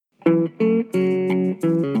Welcome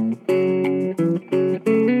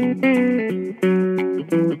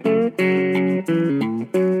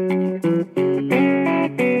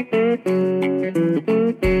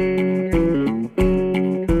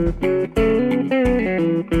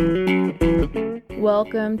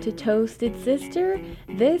to Toasted Sister.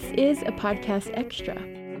 This is a podcast extra.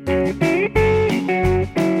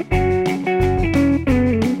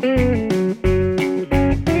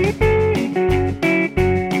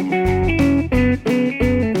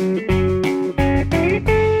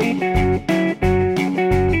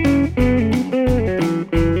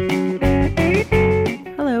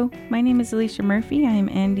 Hello, my name is Alisha Murphy. I am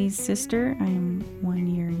Andy's sister. I am 1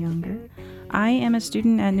 year younger. I am a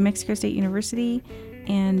student at New Mexico State University,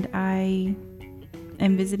 and I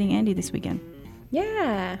am visiting Andy this weekend.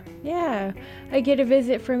 Yeah. I get a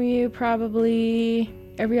visit from you probably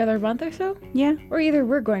every other month or so. Yeah. Or either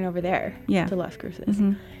we're going over there to Las Cruces.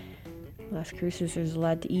 Mm-hmm. Las Cruces, there's a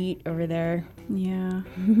lot to eat over there. Yeah.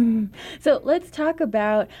 So let's talk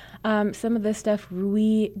about some of the stuff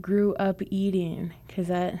we grew up eating, because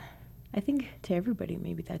I think to everybody,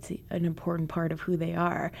 maybe that's an important part of who they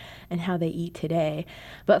are and how they eat today.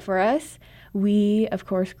 But for us, we, of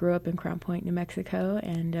course, grew up in Crown Point, New Mexico,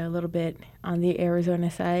 and a little bit on the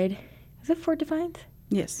Arizona side. Is it Fort Defiance?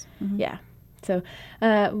 Yes. Mm-hmm. Yeah. So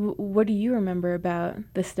what do you remember about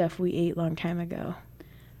the stuff we ate long time ago?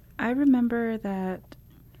 I remember that,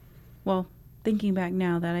 well, thinking back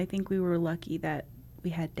now, that I think we were lucky that we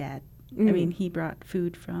had Dad. I mean, he brought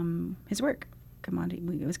food from his work.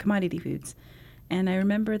 It was commodity foods. And I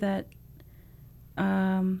remember that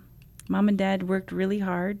Mom and Dad worked really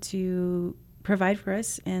hard to provide for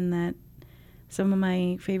us, and that some of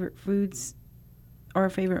my favorite foods or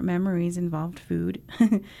favorite memories involved food.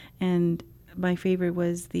 And my favorite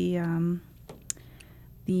was the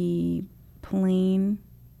plain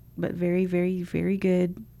but very, very, very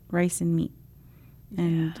good rice and meat.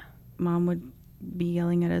 And Mom would be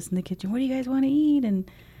yelling at us in the kitchen, "What do you guys want to eat?"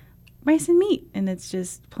 And rice and meat, and it's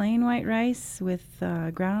just plain white rice with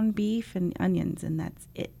ground beef and onions, and that's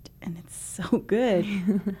it, and it's so good.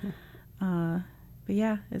 But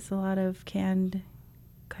yeah, it's a lot of canned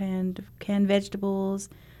vegetables,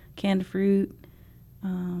 canned fruit,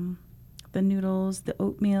 the noodles, the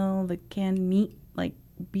oatmeal, the canned meat like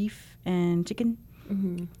beef and chicken.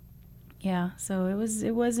 Mm-hmm. Yeah, so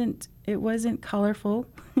it wasn't colorful.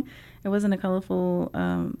 It wasn't a colorful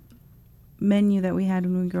menu that we had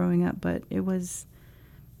when we were growing up, but it was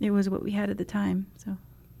what we had at the time. So,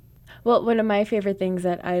 well, one of my favorite things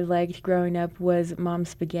that I liked growing up was Mom's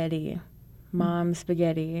spaghetti.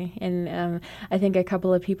 And I think a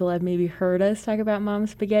couple of people have maybe heard us talk about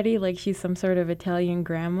Mom's spaghetti, like she's some sort of Italian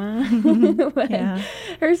grandma. Yeah.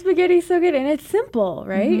 Her spaghetti's so good, and it's simple,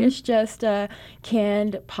 right? Mm-hmm. It's just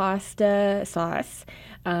canned pasta sauce,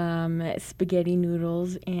 spaghetti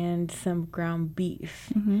noodles, and some ground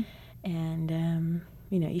beef. Mm-hmm. And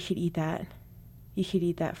you should eat that. You should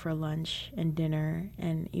eat that for lunch and dinner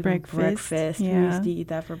and even breakfast. Yeah. We used to eat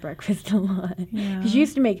that for breakfast a lot. Yeah. Because you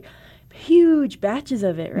used to make huge batches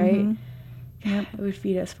of it, right? Mm-hmm. Yep. It would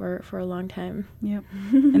feed us for a long time. Yep.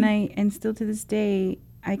 and still to this day,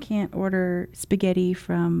 I can't order spaghetti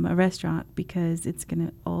from a restaurant because it's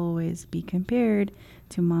gonna always be compared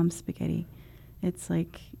to Mom's spaghetti. It's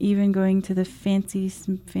like even going to the fancy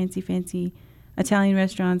Italian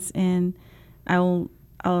restaurants, and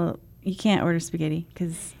you can't order spaghetti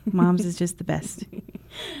because Mom's is just the best.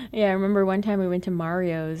 Yeah, I remember one time we went to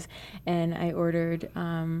Mario's, and I ordered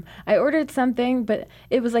something, but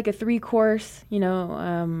it was like a 3-course,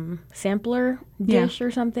 sampler dish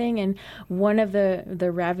or something, and one of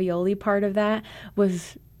the ravioli part of that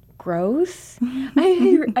was gross.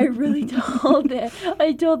 I really told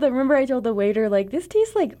the waiter, like, this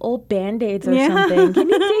tastes like old Band-Aids or something. Can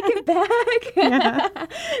you take it back? Yeah.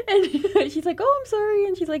 And she's like, oh, I'm sorry.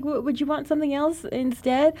 And she's like, would you want something else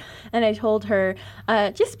instead? And I told her,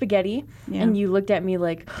 just spaghetti. Yeah. And you looked at me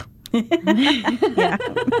like, yeah.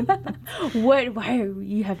 What? Why?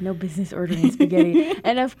 You have no business ordering spaghetti.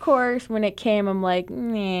 And of course, when it came, I'm like,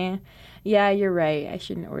 nah. Yeah, you're right. I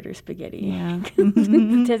shouldn't order spaghetti. Yeah.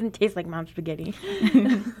 It doesn't taste like Mom's spaghetti.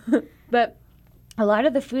 But a lot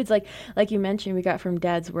of the foods, like you mentioned, we got from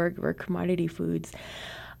Dad's work were commodity foods.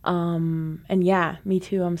 And yeah, me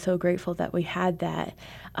too. I'm so grateful that we had that.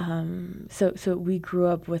 So we grew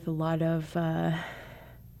up with a lot of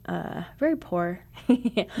very poor.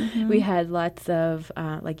 Mm-hmm. We had lots of,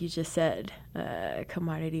 like you just said,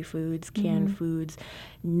 commodity foods, canned mm-hmm. foods,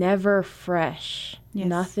 never fresh. Yes.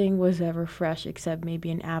 Nothing was ever fresh except maybe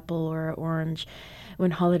an apple or an orange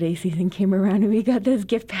when holiday season came around and we got those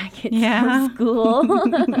gift packets from school.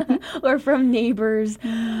 or from neighbors.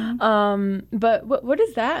 Mm-hmm. But what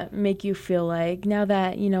does that make you feel like now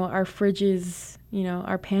that, our fridges,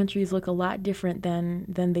 our pantries look a lot different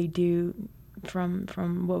than they do from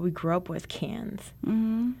what we grew up with, cans?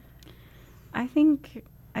 Mm-hmm. I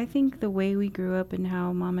think the way we grew up and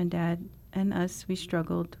how mom and dad and us, we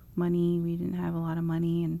struggled money. We didn't have a lot of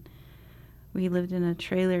money, and we lived in a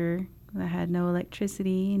trailer that had no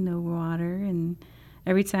electricity, no water, and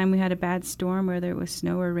every time we had a bad storm, whether it was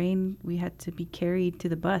snow or rain, we had to be carried to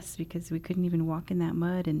the bus because we couldn't even walk in that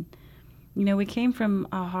mud. And we came from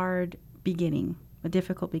a hard beginning, a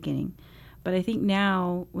difficult beginning. But I think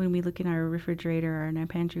now when we look in our refrigerator or in our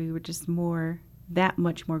pantry, we're just that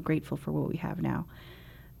much more grateful for what we have now.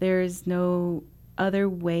 There is no other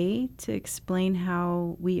way to explain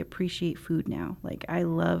how we appreciate food now. Like, I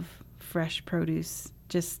love fresh produce.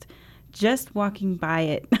 Just walking by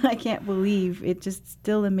it, I can't believe it. Just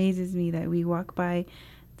still amazes me that we walk by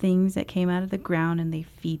things that came out of the ground and they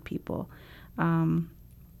feed people.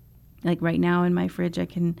 Like right now in my fridge, I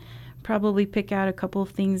can probably pick out a couple of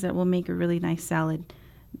things that will make a really nice salad.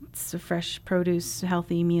 It's a fresh produce,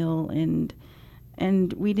 healthy meal,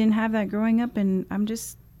 and we didn't have that growing up. And I'm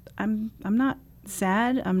not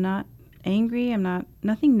sad. I'm not angry.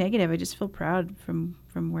 Nothing negative. I just feel proud from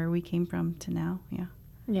where we came from to now. Yeah.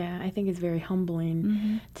 Yeah, I think it's very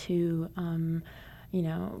humbling to,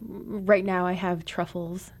 right now I have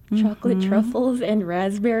truffles, chocolate truffles and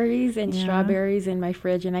raspberries and strawberries in my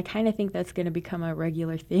fridge. And I kind of think that's going to become a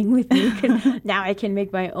regular thing with me because now I can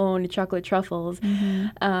make my own chocolate truffles.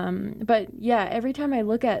 But yeah, every time I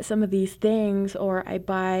look at some of these things or I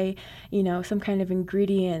buy, some kind of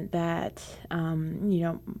ingredient that,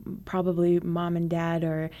 probably mom and dad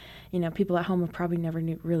or, people at home would probably never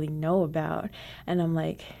really know about. And I'm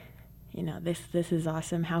like, this is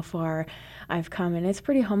awesome how far I've come. And it's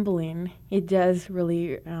pretty humbling. It does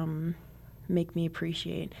really make me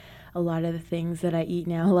appreciate a lot of the things that I eat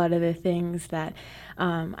now, a lot of the things that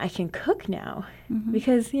I can cook now.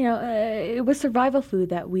 Because, it was survival food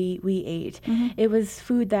that we ate. It was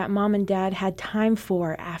food that mom and dad had time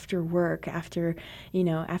for after work, after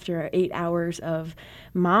 8 hours of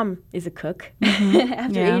mom is a cook.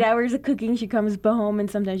 After 8 hours of cooking, she comes home and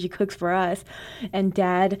sometimes she cooks for us. And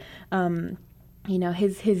dad,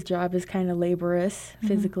 his job is kind of laborious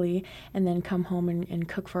physically, and then come home and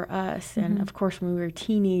cook for us. And of course, when we were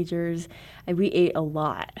teenagers, we ate a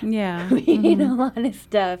lot. Yeah. We ate a lot of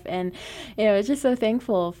stuff. And, it's just so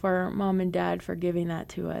thankful for mom and dad for giving that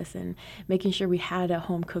to us and making sure we had a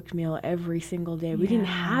home cooked meal every single day. We didn't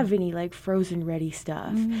have any like frozen ready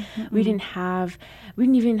stuff. We didn't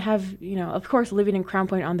even have, of course, living in Crown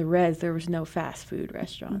Point on the res, there was no fast food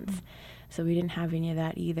restaurants. So we didn't have any of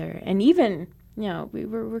that either. And even,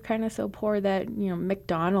 we're kind of so poor that,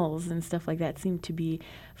 McDonald's and stuff like that seemed to be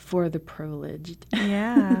for the privileged.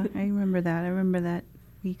 Yeah, I remember that.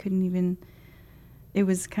 We couldn't even, it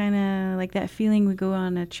was kind of like that feeling we go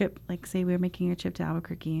on a trip, like say we were making a trip to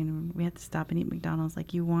Albuquerque and we had to stop and eat McDonald's.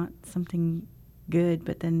 Like you want something good,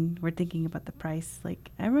 but then we're thinking about the price.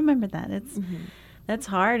 Like I remember that. That's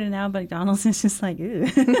hard, and now McDonald's is just like, ew.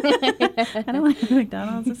 I don't want to go to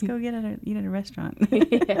McDonald's. Let's go eat at a restaurant.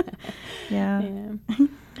 Yeah.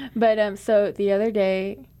 But so the other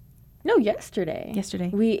day,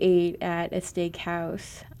 yesterday, we ate at a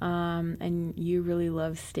steakhouse, and you really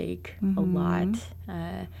love steak a lot.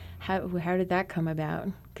 How did that come about?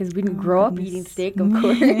 Because we didn't grow up eating steak, of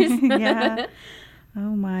course. Yeah.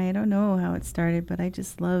 Oh my, I don't know how it started, but I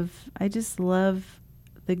just love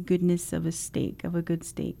the goodness of a good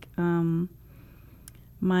steak.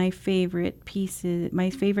 My favorite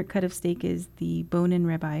cut of steak is the bone-in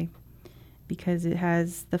ribeye because it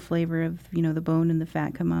has the flavor of, the bone and the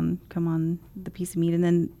fat come on the piece of meat, and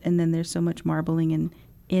then there's so much marbling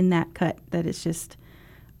in that cut that it's just,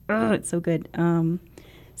 it's so good.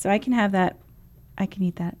 So I can have that. I can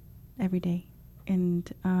eat that every day. And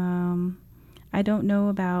I don't know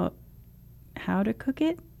about how to cook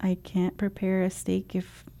it. I can't prepare a steak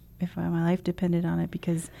if my life depended on it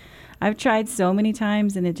because I've tried so many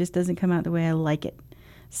times and it just doesn't come out the way I like it.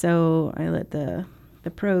 So I let the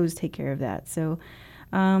pros take care of that. So,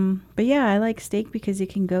 but yeah, I like steak because it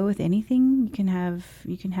can go with anything. You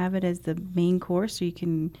can have it as the main course, or you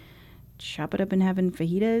can chop it up and have it in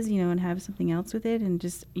fajitas, and have something else with it, and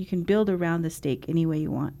just you can build around the steak any way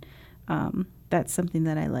you want. That's something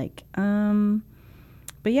that I like.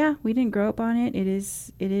 But yeah, we didn't grow up on it. It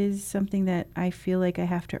is something that I feel like I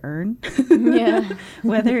have to earn. Yeah.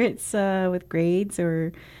 Whether it's with grades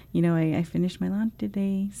or, I finished my lunch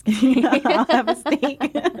today. I'll have a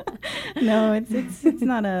steak. No, it's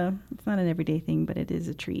not a not an everyday thing, but it is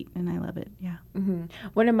a treat, and I love it. Yeah. Mm-hmm.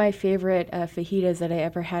 One of my favorite fajitas that I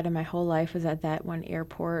ever had in my whole life was at that one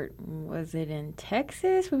airport. Was it in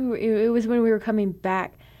Texas? It was when we were coming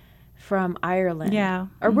back from Ireland. Yeah.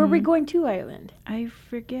 Or were we going to Ireland? I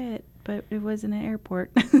forget, but it was in an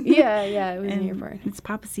airport. Yeah, it was an airport. It's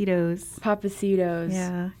Papacitos. Papacitos.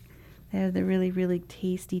 Yeah. They have the really, really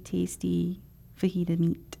tasty fajita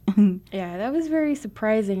meat. Yeah, that was very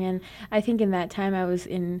surprising. And I think in that time I was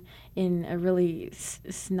in a really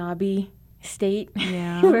snobby state.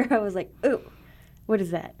 Yeah. Where I was like, ooh, what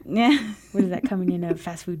is that? Yeah. What is that coming in a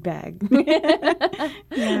fast food bag?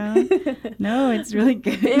 Yeah. No, it's really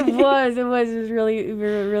good. It was really,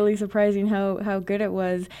 really surprising how good it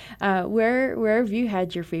was. Where have you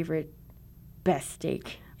had your favorite, best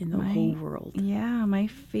steak in the whole world? Yeah, my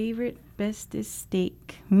favorite, bestest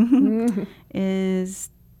steak is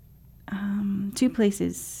 2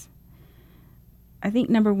 places. I think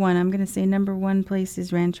I'm going to say number 1 place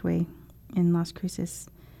is Ranch Way in Las Cruces.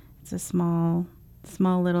 It's a small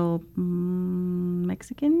little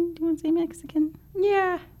Mexican. Do you want to say Mexican?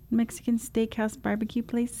 Yeah. Mexican steakhouse barbecue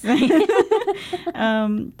place. They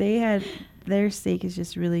had, their steak is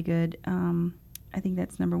just really good. I think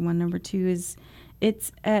that's number 1. Number 2 is,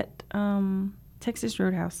 it's at Texas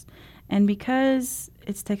Roadhouse. And because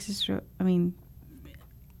it's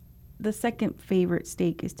the second favorite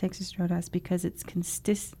steak is Texas Roadhouse because it's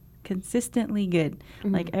consistently good.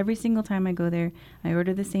 Mm-hmm. Like every single time I go there, I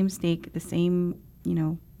order the same steak, the same,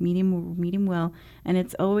 medium well, and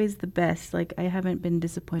it's always the best. Like I haven't been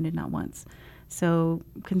disappointed not once. So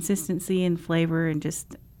consistency and flavor and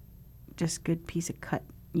just good piece of cut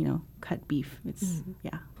beef. It's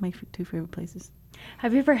my 2 favorite places.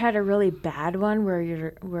 Have you ever had a really bad one where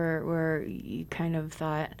you kind of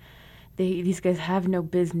thought these guys have no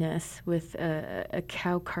business with a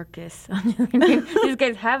cow carcass? These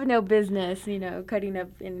guys have no business, cutting up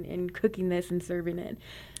and cooking this and serving it.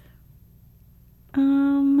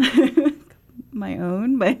 My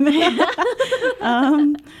own, but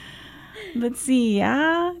let's see.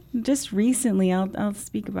 Yeah, just recently, I'll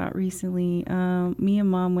speak about recently. Me and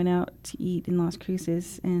Mom went out to eat in Las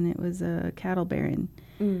Cruces, and it was a cattle baron,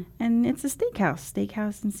 and it's a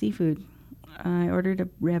steakhouse and seafood. I ordered a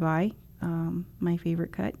ribeye, my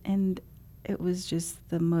favorite cut, and it was just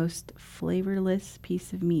the most flavorless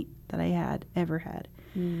piece of meat that I had ever had.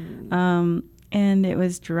 And it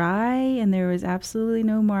was dry, and there was absolutely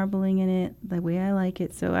no marbling in it, the way I like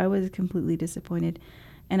it. So I was completely disappointed.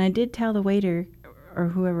 And I did tell the waiter or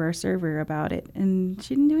whoever, our server, about it, and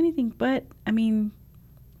she didn't do anything. But,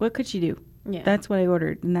 what could she do? Yeah. That's what I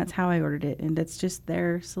ordered, and that's how I ordered it, and that's just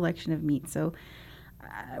their selection of meat. So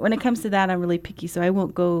when it comes to that, I'm really picky, so I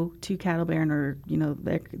won't go to Cattle Baron or,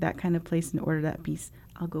 that kind of place and order that piece.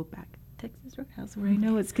 I'll go back Texas Roadhouse, where I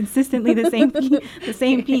know it's consistently the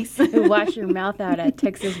same piece. Wash your mouth out at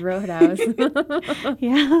Texas Roadhouse.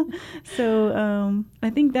 Yeah. So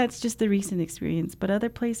I think that's just the recent experience. But other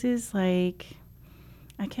places, like,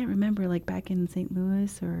 I can't remember, like back in St.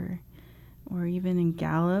 Louis or even in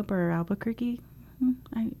Gallup or Albuquerque,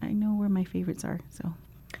 I know where my favorites are. So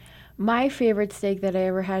my favorite steak that I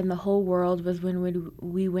ever had in the whole world was when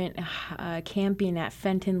we went camping at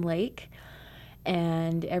Fenton Lake.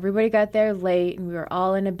 And everybody got there late, and we were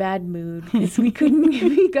all in a bad mood because we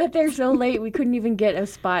got there so late we couldn't even get a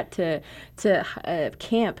spot to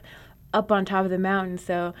camp up on top of the mountain.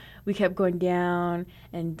 So we kept going down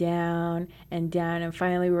and down and down, and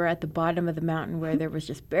finally we were at the bottom of the mountain where there was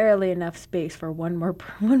just barely enough space for one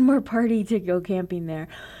more party to go camping there.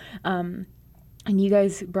 And you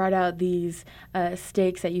guys brought out these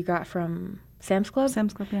steaks that you got from Sam's Club?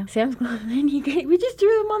 Sam's Club, yeah. Sam's Club. And we just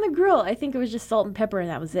threw them on the grill. I think it was just salt and pepper, and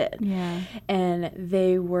that was it. Yeah. And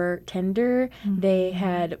they were tender. Mm-hmm. They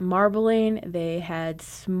had marbling. They had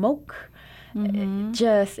smoke.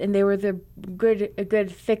 Mm-hmm. And they were a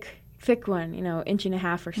good thick one,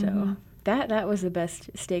 1.5 or so. Mm-hmm. That was the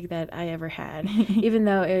best steak that I ever had, even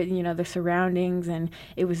though the surroundings and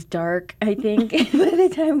it was dark. I think by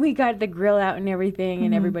the time we got the grill out and everything,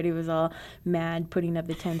 and everybody was all mad putting up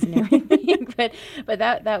the tents and everything. but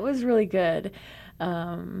that was really good,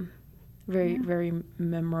 very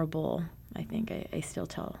memorable. I think I still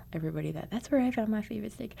tell everybody that's where I found my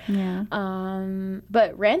favorite steak. Yeah.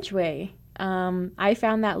 But Ranch Way. I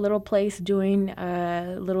found that little place doing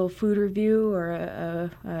a little food review or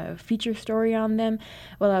a feature story on them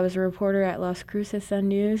while I was a reporter at Las Cruces Sun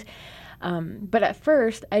News. But at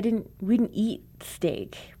first, we didn't eat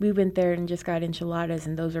steak. We went there and just got enchiladas,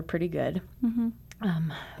 and those are pretty good. Mm-hmm.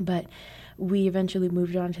 But we eventually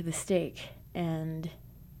moved on to the steak, and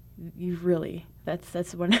you really,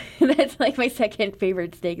 that's one, that's like my second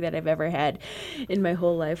favorite steak that I've ever had in my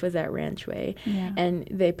whole life was at Ranch Way. Yeah. And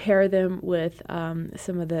they pair them with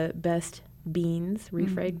some of the best beans,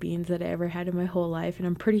 refried beans that I ever had in my whole life. And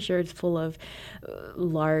I'm pretty sure it's full of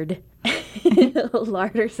lard,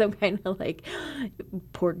 lard or some kind of like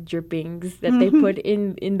pork drippings that they put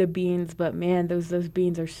in the beans. But man, those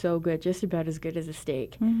beans are so good, just about as good as a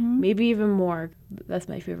steak, maybe even more. That's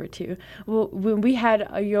my favorite too. Well, when we had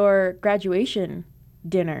your graduation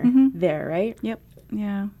dinner there, right? Yep.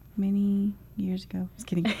 Yeah. Many years ago. Just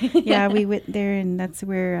kidding. Yeah, we went there, and that's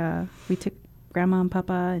where we took Grandma and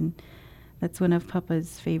Papa, and that's one of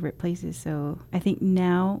Papa's favorite places. So I think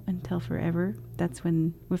now until forever, that's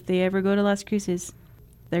when, if they ever go to Las Cruces,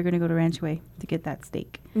 they're going to go to Ranch Way to get that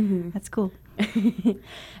steak. That's cool. And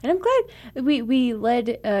I'm glad we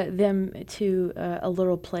led them to a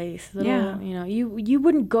little place. Yeah. You know, you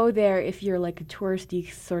wouldn't go there if you're like a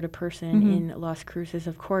touristy sort of person in Las Cruces.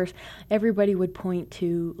 Of course, everybody would point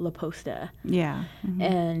to La Posta. Yeah.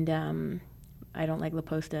 And I don't like La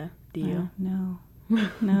Posta. Do you? No.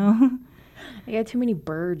 No. I got too many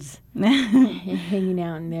birds hanging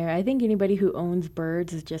out in there. I think anybody who owns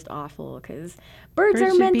birds is just awful because birds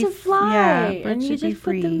are meant to fly, and you just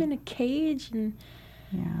put them in a cage, and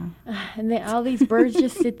all these birds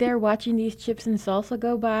just sit there watching these chips and salsa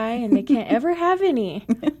go by, and they can't ever have any.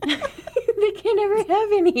 They can't ever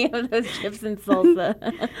have any of those chips and salsa.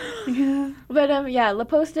 But La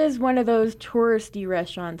Posta is one of those touristy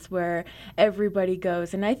restaurants where everybody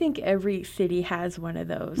goes, and I think every city has one of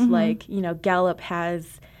those. Like, you know, Gallup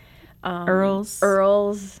has Earl's.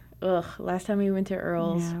 Ugh, last time we went to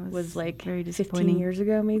Earl's was like very 15 years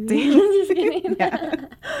ago, maybe. Just kidding.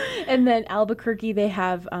 And then Albuquerque, they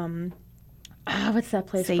have what's that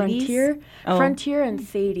place? Sadie's? Frontier and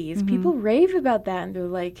Sadie's. People rave about that, and they're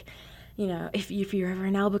like, you know, if you're ever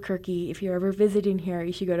in Albuquerque, if you're ever visiting here,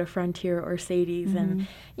 you should go to Frontier or Sadie's. And,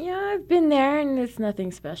 you know, I've been there, and it's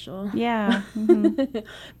nothing special. Yeah.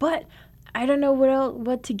 But I don't know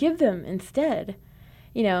what to give them instead.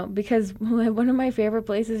 You know, because one of my favorite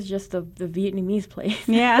places is just the Vietnamese place.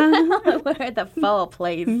 Yeah. The pho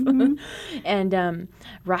place. And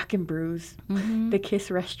Rock and Brews, the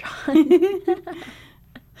Kiss restaurant.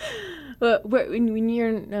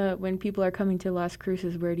 When people are coming to Las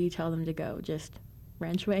Cruces, where do you tell them to go? Just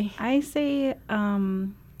Ranch Way? I say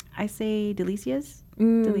Delicias.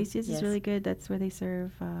 Delicias is really good. That's where they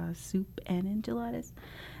serve soup and enchiladas.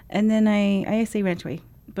 And then I say Ranch Way.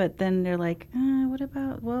 But then they're like, what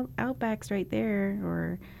about, Outback's right there,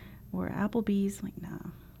 or Applebee's. Like, no.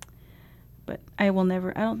 But I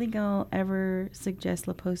don't think I'll ever suggest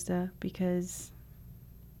La Posta because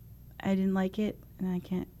I didn't like it, and I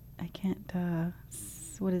can't,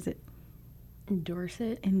 what is it? Endorse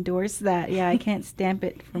it? Endorse that. Yeah, I can't stamp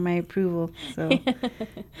it for my approval. So,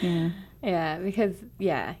 yeah. Yeah, because,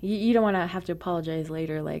 you don't want to have to apologize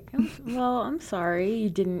later, like, well, I'm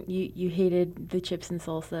sorry, you hated the chips and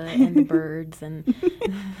salsa and the birds and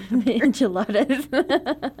the enchiladas.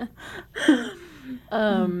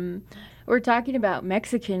 We're talking about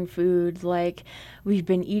Mexican food, like we've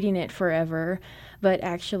been eating it forever, but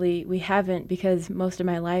actually we haven't, because most of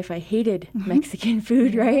my life I hated Mexican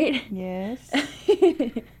food, right? Yes.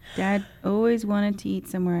 Dad always wanted to eat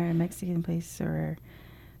somewhere at a Mexican place or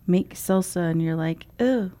make salsa, and you're like,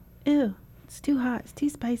 ew, it's too hot, it's too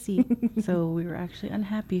spicy. So we were actually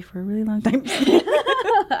unhappy for a really long time.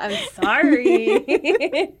 I'm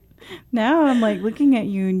sorry. Now I'm like looking at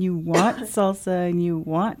you, and you want salsa, and you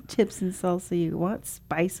want chips and salsa, you want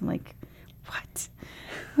spice. I'm like, what?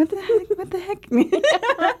 What the heck?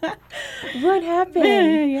 What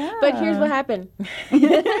happened? Yeah. But here's what happened.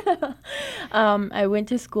 I went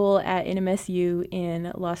to school at NMSU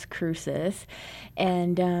in Las Cruces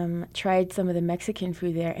and tried some of the Mexican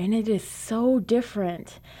food there, and it is so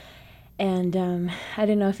different. And I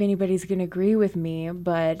don't know if anybody's going to agree with me,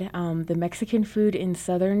 but the Mexican food in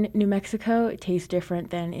southern New Mexico tastes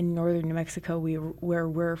different than in northern New Mexico, where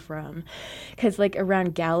we're from. Because like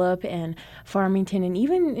around Gallup and Farmington, and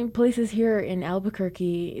even in places here in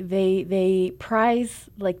Albuquerque, they prize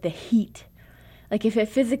like the heat. Like if it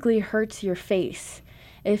physically hurts your face,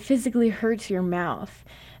 it physically hurts your mouth,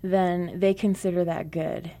 then they consider that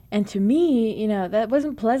good. And to me, you know, that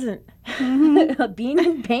wasn't pleasant. Being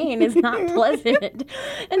in pain is not pleasant.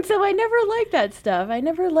 And so I never liked that stuff. I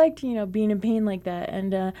never liked, you know, being in pain like that.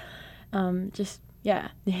 And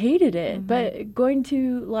hated it. But going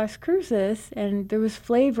to Las Cruces, and there was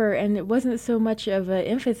flavor, and it wasn't so much of an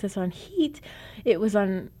emphasis on heat. It was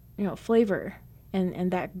on, you know, flavor and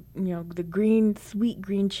that, you know, the sweet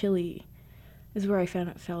green chili. is where I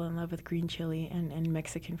fell in love with green chili and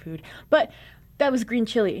Mexican food. But that was green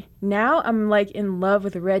chili. Now I'm like in love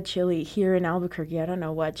with red chili here in Albuquerque. I don't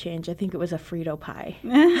know what changed. I think it was a Frito pie.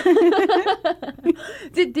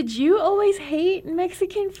 Did you always hate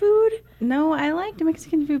Mexican food? No, I liked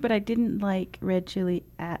Mexican food, but I didn't like red chili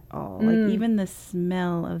at all. Like even the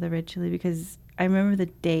smell of the red chili, because I remember the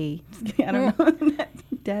day, I don't know, that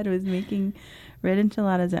Dad was making red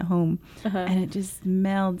enchiladas at home, and it just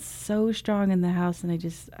smelled so strong in the house, and I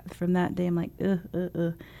just, from that day, I'm like,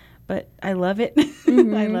 ugh. But I love it.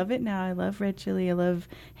 I love it now. I love red chili. I love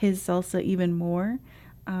his salsa even more.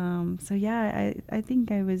 So yeah, I think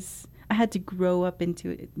I had to grow up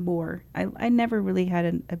into it more. I never really had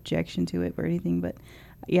an objection to it or anything, but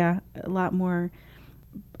yeah, a lot more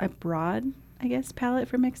a broad, I guess, palette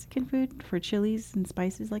for Mexican food, for chilies and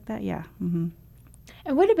spices like that. Yeah. Mm-hmm.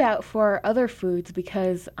 And what about for other foods?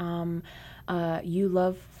 Because you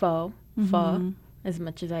love pho as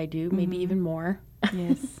much as I do, maybe even more.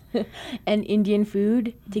 Yes. And Indian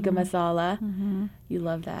food, tikka masala. You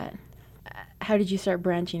love that. How did you start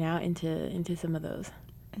branching out into some of those?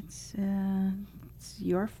 It's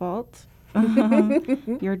your fault.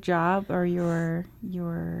 Your job or your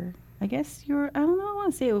I guess I don't know, I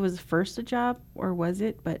want to say it was first a job, or was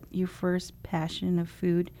it, but your first passion of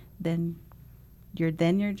food, then your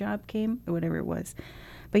job came, or whatever it was.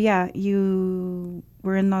 But yeah, you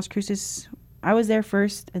were in Las Cruces. I was there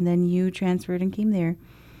first, and then you transferred and came there.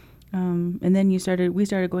 And then we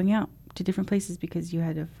started going out to different places because you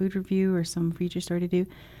had a food review or some feature story to do.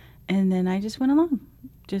 And then I just went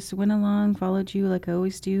along, followed you like I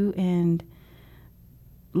always do, and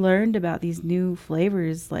learned about these new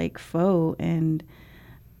flavors like pho, and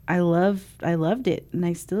I loved it, and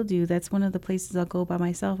I still do. That's one of the places I'll go by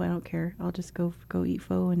myself. I don't care. I'll just go eat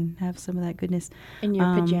pho and have some of that goodness. In your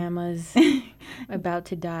pajamas, about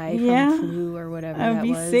to die yeah, from flu or whatever I'll that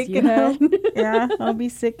be was. sick and I'll be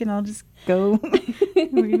sick and I'll just go.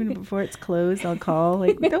 Or even before it's closed, I'll call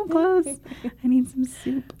like, don't close. I need some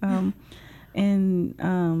soup. And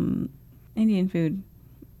Indian food,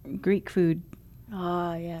 Greek food.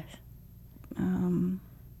 Oh yes.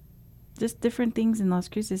 Just different things in Las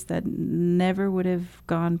Cruces that never would have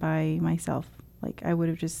gone by myself. Like I would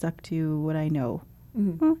have just stuck to what I know.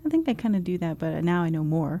 Well, I think I kind of do that, but now I know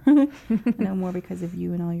more. I know more because of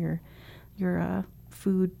you and all your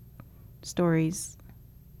food stories.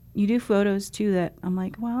 You do photos too that I'm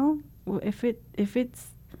like, well, if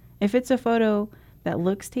it's a photo that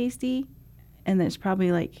looks tasty, and it's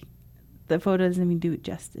probably like the photo doesn't even do it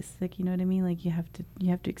justice. Like, you know what I mean? Like you have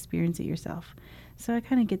to experience it yourself. So I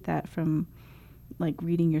kind of get that from like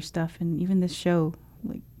reading your stuff, and even this show,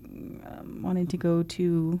 like wanting to go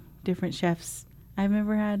to different chefs. I've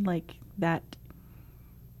never had like that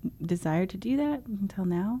desire to do that until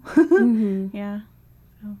now. Yeah.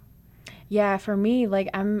 So. Yeah, for me, like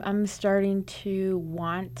I'm starting to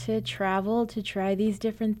want to travel to try these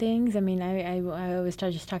different things. I mean, I was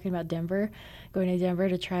just talking about Denver, going to Denver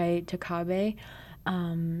to try Takabe,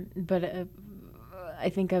 but I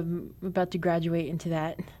think I'm about to graduate into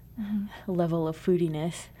that level of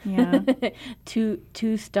foodiness. Yeah.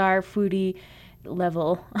 2-star foodie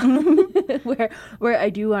level where I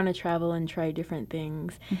do want to travel and try different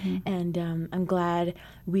things. And I'm glad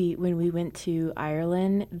when we went to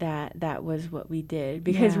Ireland that was what we did,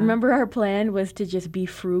 because remember our plan was to just be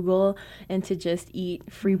frugal and to just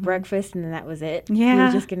eat free breakfast, and then that was it. We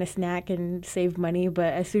were just gonna snack and save money,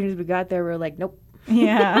 but as soon as we got there, we were like, nope.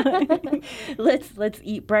 Yeah. let's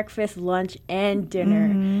eat breakfast, lunch, and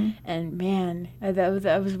dinner. And man, that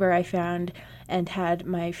was where I found and had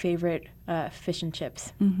my favorite fish and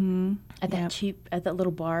chips at that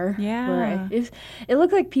little bar. Yeah. Where it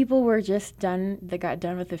looked like people were just that got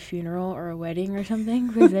done with a funeral or a wedding or something,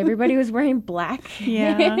 because everybody was wearing black.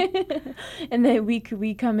 Yeah. And then we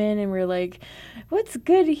come in and we're like, what's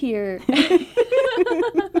good here?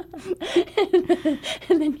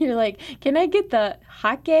 And then you're like, can I get the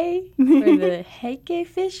hake or the heike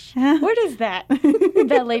fish? What is that?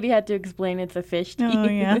 That lady had to explain it's a fish to you.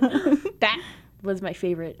 Yeah. That was my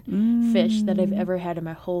favorite fish that I've ever had in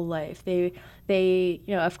my whole life. They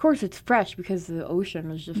of course it's fresh because the ocean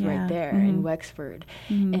was just right there in Wexford.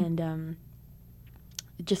 And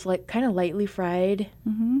just like kind of lightly fried,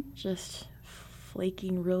 just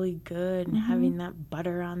flaking really good, and having that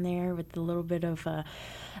butter on there with a little bit of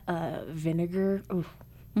vinegar. Ooh,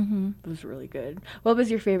 it was really good. What was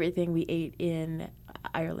your favorite thing we ate in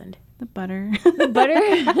Ireland? The butter. The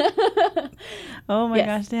butter? Oh my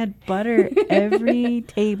gosh, they had butter every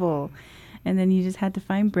table. And then you just had to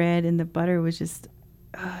find bread, and the butter was just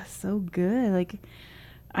so good. Like,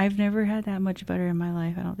 I've never had that much butter in my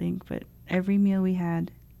life, I don't think. But every meal we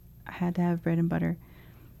had, I had to have bread and butter.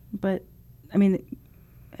 But, I mean,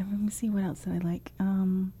 let me see what else did I like.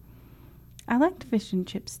 I liked fish and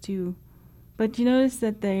chips too. But you notice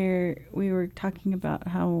that we were talking about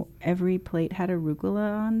how every plate had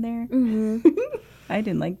arugula on there? Mm-hmm. I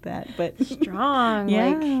didn't like that, but Strong, yeah.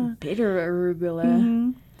 like bitter arugula.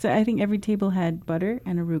 Mm-hmm. So I think every table had butter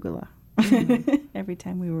and arugula. Mm-hmm. Every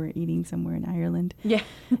time we were eating somewhere in Ireland. Yeah.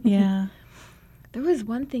 Yeah. There was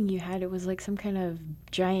one thing you had. It was like some kind of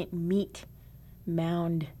giant meat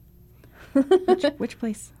mound. Which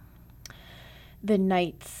place? The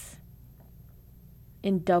Knights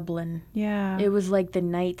in Dublin. Yeah. It was like the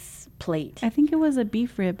Knights plate. I think it was a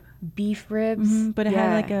beef rib. Beef ribs. Mm-hmm. But it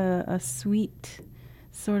had like a sweet,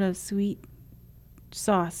 sort of sweet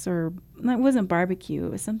sauce, or it wasn't barbecue.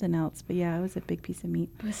 It was something else. But yeah, it was a big piece of meat.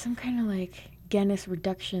 It was some kind of like Guinness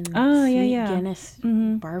reduction. Oh, sweet yeah. Guinness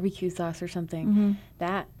Mm-hmm. barbecue sauce or something. Mm-hmm.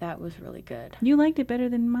 That was really good. You liked it better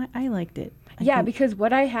than I liked it. I think. Because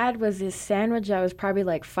what I had was this sandwich that was probably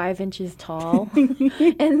like 5 inches tall.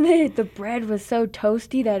 And the bread was so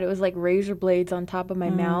toasty that it was like razor blades on top of my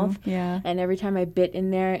mouth. Yeah. And every time I bit in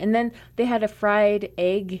there. And then they had a fried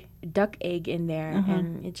duck egg in there. Uh-huh.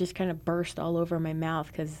 And it just kind of burst all over my mouth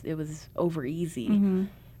because it was over easy. Mm-hmm.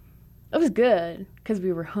 It was good because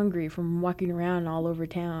we were hungry from walking around all over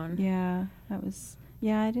town. Yeah, that was...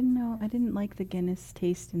 Yeah, I didn't know. I didn't like the Guinness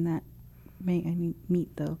taste in that meat,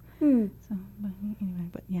 though. So, but anyway,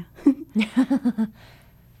 but yeah. I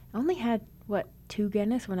only had, 2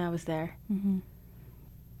 Guinness when I was there. Mm-hmm.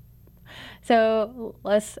 So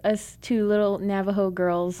us 2 little Navajo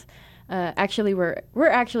girls, actually we're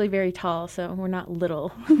actually very tall, so we're not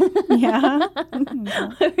little. Yeah.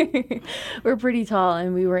 We're pretty tall,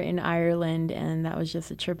 and we were in Ireland, and that was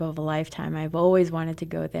just a trip of a lifetime. I've always wanted to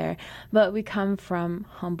go there, but we come from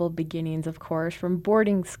humble beginnings, of course, from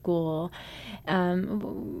boarding school,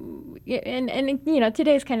 and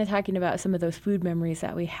today's kind of talking about some of those food memories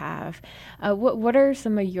that we have. What are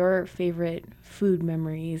some of your favorite food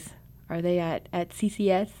memories? Are they at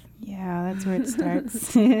CCS? Yeah, that's where it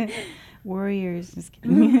starts. Warriors, just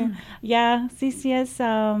kidding. Yeah,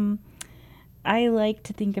 CCS, I like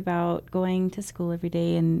to think about going to school every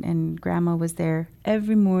day, and Grandma was there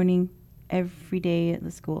every morning, every day at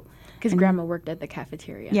the school. Because Grandma worked at the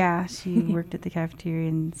cafeteria. Yeah, she worked at the cafeteria,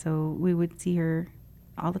 and so we would see her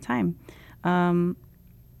all the time.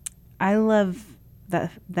 I love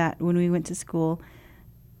that when we went to school,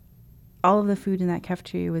 all of the food in that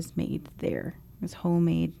cafeteria was made there. It was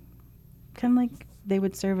homemade. Kind of like they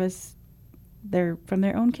would serve us from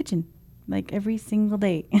their own kitchen, like every single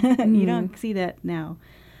day. You don't see that now.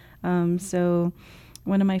 So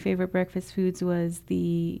one of my favorite breakfast foods was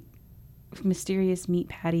the mysterious meat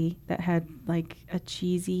patty that had like a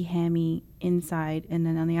cheesy, hammy inside, and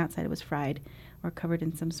then on the outside it was fried or covered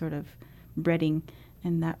in some sort of breading.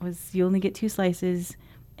 And that was, you only get 2 slices,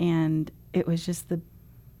 and it was just it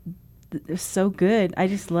was so good. I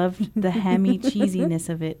just loved the hammy cheesiness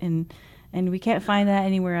of it, and we can't find that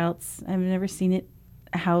anywhere else. I've never seen it.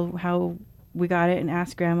 How we got it, and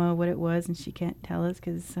asked Grandma what it was, and she can't tell us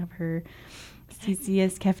because of her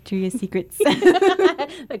CCS cafeteria secrets.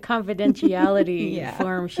 The confidentiality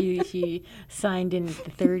form she signed in the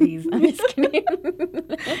 30s. I'm just kidding.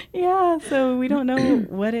 Yeah, so we don't know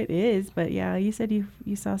what it is, but yeah, you said you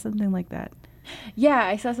saw something like that. Yeah,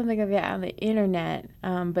 I saw something of that on the internet,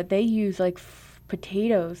 but they use like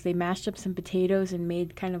potatoes. They mashed up some potatoes and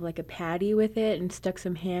made kind of like a patty with it, and stuck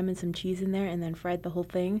some ham and some cheese in there, and then fried the whole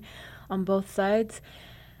thing on both sides.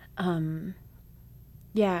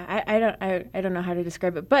 Yeah, I don't know how to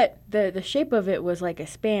describe it, but the shape of it was like a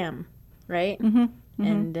Spam, right? Mm-hmm, mm-hmm.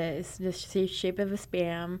 And it's the shape of a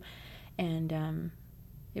Spam, and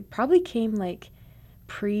it probably came like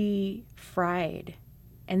pre-fried,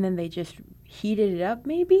 and then they just heated it up,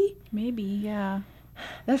 maybe? Maybe, yeah.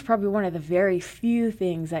 That's probably one of the very few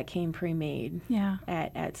things that came pre-made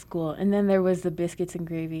at school. And then there was the biscuits and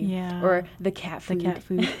gravy. Yeah. Or the cat food. The cat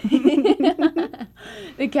food.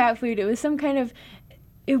 The cat food. It was some kind of...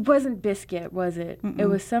 It wasn't biscuit, was it? Mm-mm. It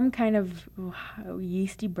was some kind of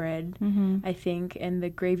yeasty bread, I think. And the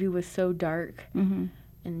gravy was so dark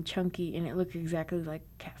and chunky, and it looked exactly like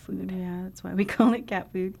cat food. Yeah, that's why we call it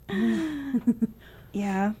cat food.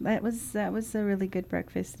 Yeah, that was a really good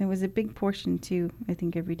breakfast. And it was a big portion too. I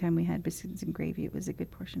think every time we had biscuits and gravy, it was a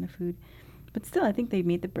good portion of food. But still, I think they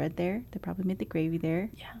made the bread there. They probably made the gravy there.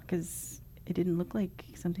 Yeah, because it didn't look like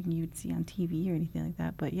something you'd see on TV or anything like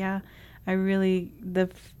that. But yeah, I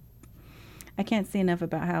can't say enough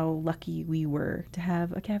about how lucky we were to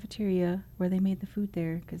have a cafeteria where they made the food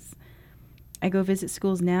there. Because I go visit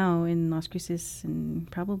schools now in Las Cruces and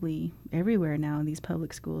probably everywhere now in these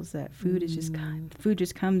public schools that food is just food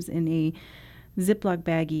just comes in a Ziploc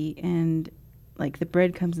baggie, and like the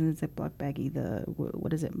bread comes in a Ziploc baggie. The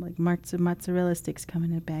what is it, like mozzarella sticks come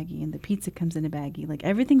in a baggie, and the pizza comes in a baggie. Like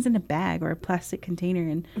everything's in a bag or a plastic container,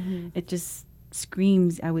 and it just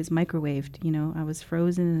screams I was microwaved. You know, I was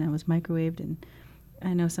frozen and I was microwaved. And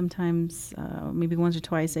I know sometimes maybe once or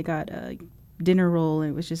twice I got a dinner roll,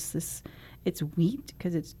 and it was just this. It's wheat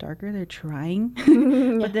because it's darker. They're trying.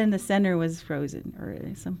 But then the center was frozen,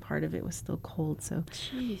 or some part of it was still cold. So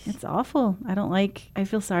it's awful. I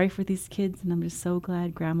feel sorry for these kids, and I'm just so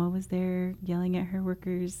glad Grandma was there yelling at her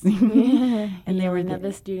workers. And they were at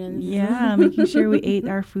the students. Yeah, making sure we ate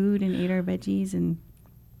our food and ate our veggies and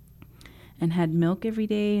had milk every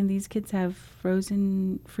day. And these kids have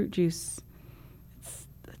frozen fruit juice.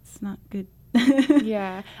 It's not good.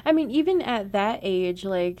 Yeah. I mean, even at that age,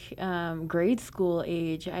 like grade school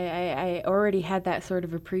age, I already had that sort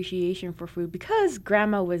of appreciation for food because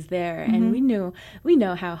Grandma was there, and we know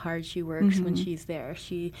how hard she works when she's there.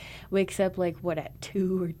 She wakes up like at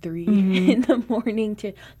 2 or 3 in the morning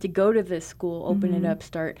to go to this school, open it up,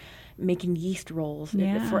 start making yeast rolls.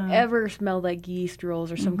 It forever smelled like yeast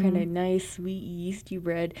rolls or some kind of nice sweet yeasty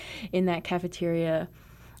bread in that cafeteria,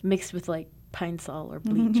 mixed with like pine sol or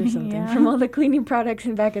bleach or something from all the cleaning products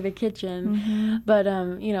in back of the kitchen. But I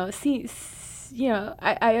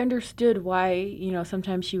understood why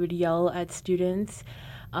sometimes she would yell at students,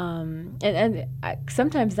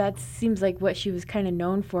 sometimes that seems like what she was kind of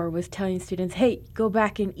known for, was telling students, hey, go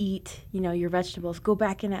back and eat your vegetables, go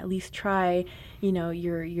back and at least try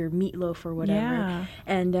your meatloaf or whatever.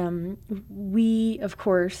 And we, of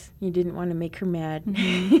course, you didn't want to make her mad.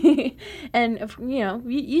 And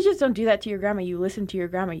you just don't do that to your grandma. You listen to your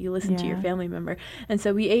grandma, you listen to your family member. And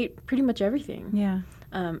so we ate pretty much everything.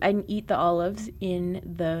 I didn't eat the olives in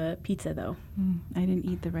the pizza though. I didn't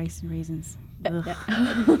eat the rice and raisins.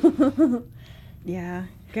 Yeah,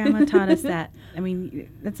 Grandma taught us that. I mean,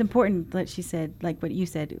 that's important. Like she said, like what you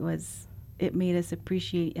said, was it made us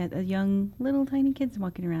appreciate a young little tiny kids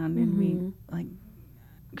walking around, and we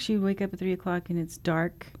she would wake up at 3:00 and it's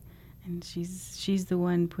dark, and she's the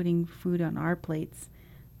one putting food on our plates.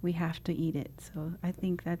 We have to eat it. So I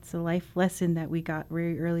think that's a life lesson that we got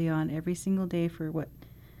very early on, every single day for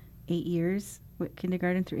 8 years.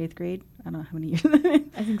 Kindergarten through 8th grade. I don't know how many years.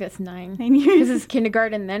 I think that's 9. 9 years. Because it's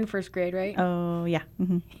kindergarten, then 1st grade, right? Oh, yeah.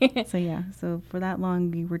 So for that long,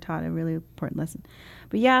 we were taught a really important lesson.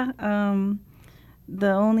 But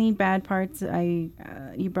the only bad parts,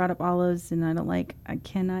 you brought up olives, and I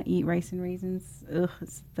cannot eat rice and raisins. Ugh,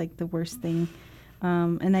 it's like the worst thing.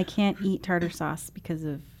 And I can't eat tartar sauce because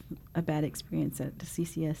of a bad experience at the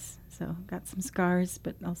CCS. So got some scars,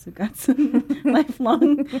 but also got some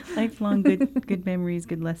lifelong good memories,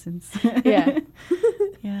 good lessons. Yeah.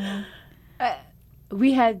 Yeah.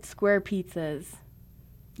 We had square pizzas.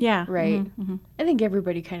 Yeah. Right. I think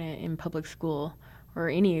everybody kind of in public school or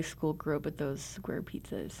any school grew up with those square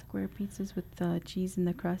pizzas. Square pizzas with cheese in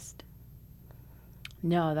the crust.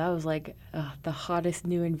 No, that was like the hottest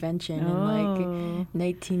new invention in like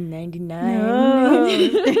 1999.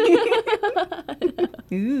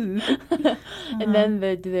 Ooh. And then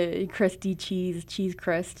the crusty cheese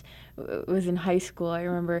crust was in high school, I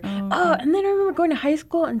remember. And then I remember going to high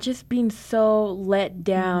school and just being so let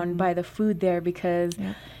down by the food there because,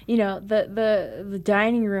 the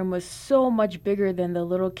dining room was so much bigger than the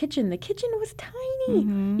little kitchen. The kitchen was tiny.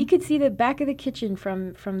 You could see the back of the kitchen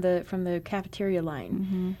from the cafeteria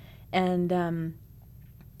line. And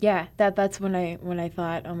that's when I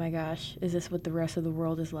thought, oh my gosh, is this what the rest of the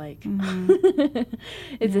world is like?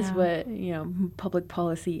 Is this what public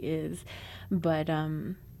policy is? But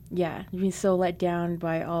being so let down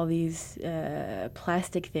by all these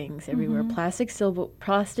plastic things everywhere, plastic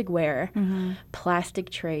silverware, plastic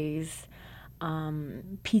trays,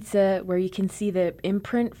 pizza where you can see the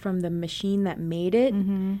imprint from the machine that made it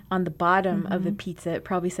on the bottom of the pizza. It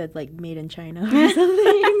probably said like made in China or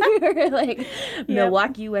something, or like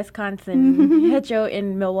Milwaukee, Wisconsin, Hecho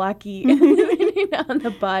in Milwaukee on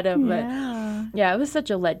the bottom. But it was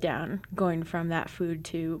such a letdown going from that food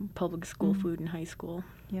to public school food in high school.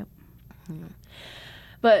 Yep.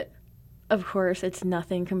 But of course, it's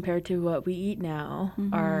nothing compared to what we eat now.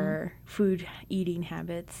 Our food eating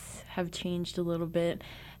habits have changed a little bit.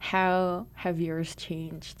 How have yours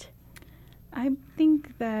changed? I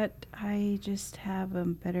think that I just have a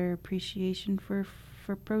better appreciation for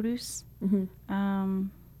produce.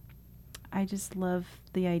 I just love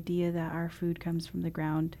the idea that our food comes from the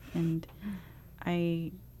ground, and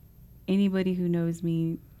anybody who knows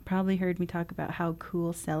me probably heard me talk about how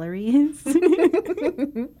cool celery is.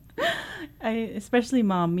 Especially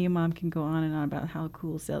Mom. Me and Mom can go on and on about how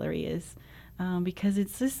cool celery is, because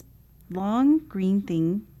it's this long green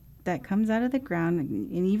thing that comes out of the ground,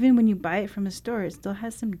 and even when you buy it from a store, it still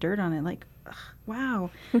has some dirt on it. Like, ugh, wow!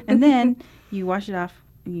 And then you wash it off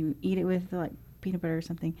and you eat it with like peanut butter or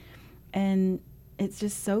something, and it's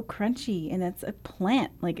just so crunchy. And that's a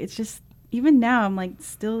plant. Like, it's just, even now I'm like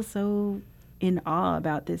still so in awe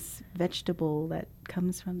about this vegetable that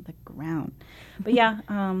comes from the ground. But yeah,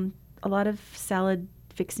 a lot of salad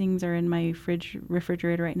fixings are in my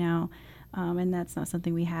refrigerator right now, and that's not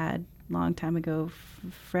something we had long time ago.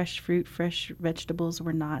 Fresh fruit, fresh vegetables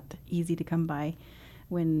were not easy to come by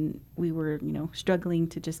when we were, struggling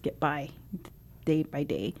to just get by day by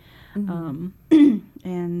day. Mm-hmm.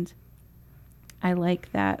 And I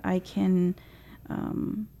like that I can,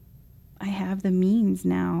 I have the means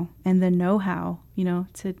now and the know-how,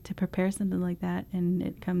 to prepare something like that. And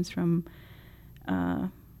it comes from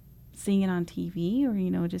seeing it on TV,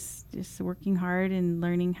 or, just working hard and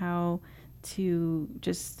learning how to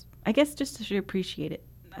just to appreciate it.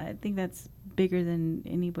 I think that's bigger than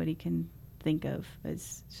anybody can think of,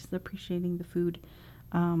 is just appreciating the food.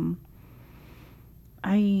 I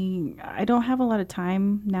don't have a lot of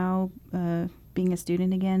time now, being a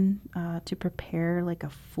student again, to prepare like a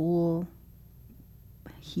full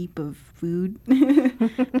heap of food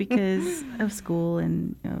because of school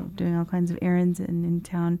and doing all kinds of errands in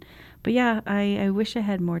town. But yeah, I wish I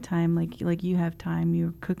had more time. Like you have time.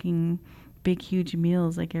 You're cooking big, huge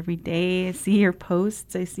meals like every day. I see your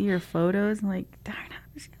posts. I see your photos. I'm like, darn, I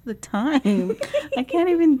just have the time.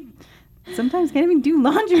 Sometimes can't even do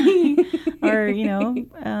laundry or,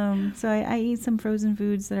 so I eat some frozen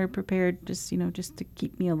foods that are prepared just to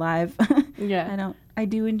keep me alive. Yeah. I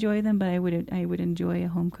do enjoy them, but I would enjoy a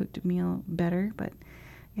home cooked meal better. But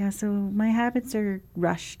yeah, so my habits are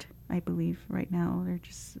rushed, I believe, right now.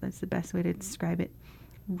 That's the best way to describe it.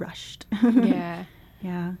 Rushed. Yeah.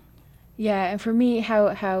 Yeah. Yeah, and for me,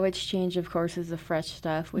 how it's changed, of course, is the fresh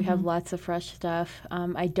stuff. We have lots of fresh stuff.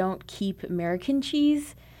 I don't keep American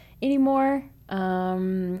cheese anymore,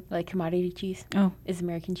 like commodity cheese. Oh. Is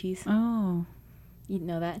American cheese. Oh. You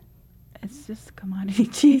know that? It's just commodity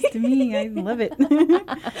cheese to me. I love it.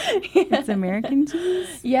 It's American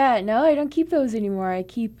cheese? Yeah, no, I don't keep those anymore. I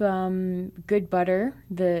keep good butter,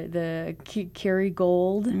 the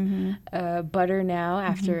Kerrygold butter now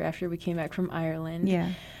after we came back from Ireland.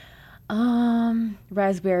 Yeah.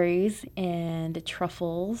 Raspberries and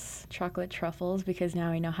truffles, chocolate truffles, because now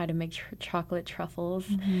I know how to make chocolate truffles.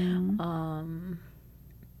 Mm-hmm.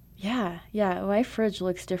 Yeah, my fridge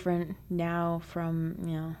looks different now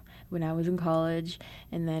from, when I was in college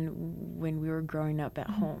and then when we were growing up at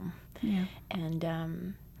home. Yeah. And,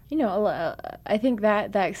 I think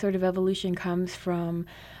that sort of evolution comes from,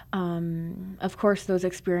 of course, those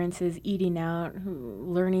experiences, eating out,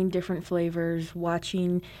 learning different flavors,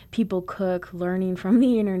 watching people cook, learning from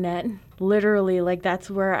the internet. Literally, like, that's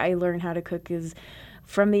where I learned how to cook, is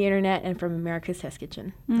from the internet and from America's Test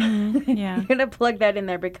Kitchen. Mm-hmm. Yeah. I'm going to plug that in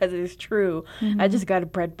there because it's true. Mm-hmm. I just got a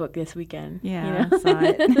bread book this weekend. Yeah, I saw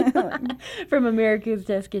it. From America's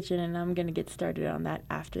Test Kitchen, and I'm going to get started on that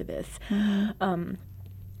after this. Mm-hmm.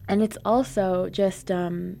 And it's also just,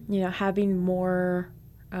 having more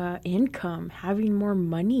income, having more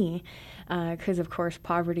money, because, of course,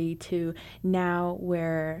 poverty, to now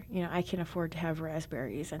where, I can afford to have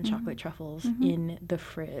raspberries and chocolate truffles in the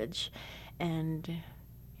fridge. And,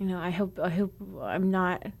 I hope I'm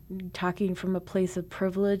not talking from a place of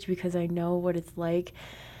privilege, because I know what it's like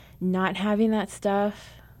not having that stuff.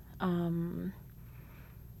 And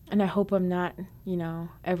I hope I'm not,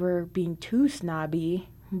 ever being too snobby.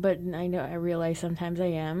 But I realize sometimes I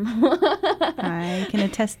am. I can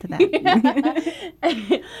attest to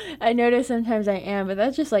that. I notice sometimes I am, but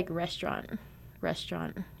that's just like restaurant,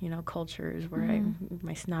 cultures where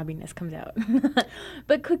my snobbiness comes out.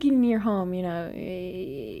 But cooking in your home,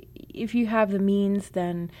 if you have the means,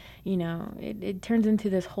 then, it turns into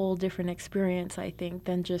this whole different experience, I think,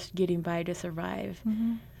 than just getting by to survive.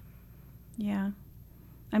 Mm-hmm. Yeah.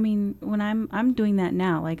 I mean, when I'm doing that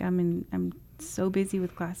now, like I'm so busy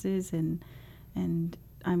with classes and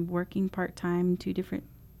I'm working part-time, two different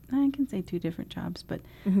jobs, but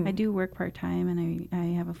I do work part-time, and I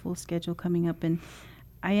have a full schedule coming up, and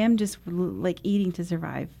I am just like eating to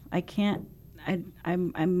survive.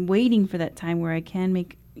 I'm waiting for that time where I can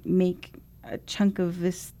make a chunk of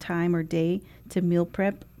this time or day to meal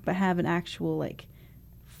prep, but have an actual like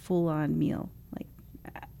full-on meal. Like,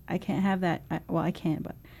 I can't have that. I can't,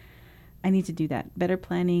 but I need to do that. Better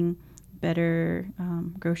planning, better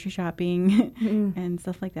grocery shopping and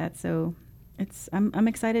stuff like that. So I'm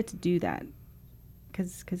excited to do that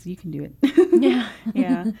because you can do it. Yeah.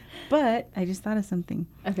 Yeah. But I just thought of something.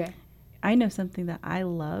 Okay. I know something that I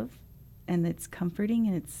love, and it's comforting,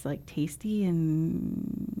 and it's like tasty,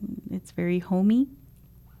 and it's very homey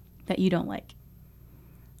that you don't like.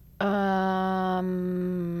 Dad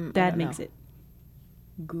makes it.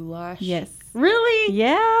 Goulash. Yes. Really?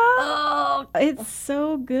 Yeah. Oh. It's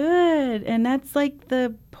so good. And that's like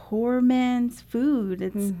the poor man's food.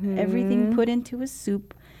 It's everything put into a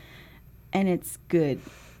soup, and it's good,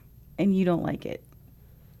 and you don't like it.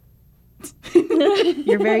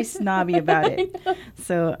 You're very snobby about it.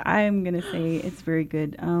 So I'm going to say it's very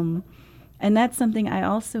good. And that's something I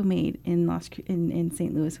also made in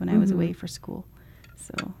St. Louis when I was away for school.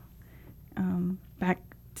 So back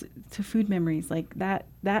to food memories, like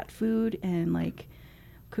that food, and like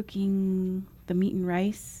cooking the meat and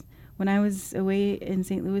rice. When I was away in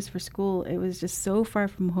St. Louis for school, it was just so far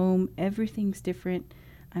from home. Everything's different.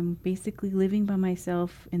 I'm basically living by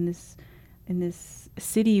myself in this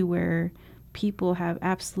city where people have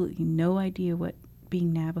absolutely no idea what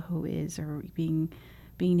being Navajo is or being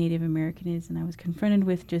Native American is, and I was confronted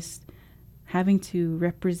with just having to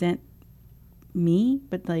represent me,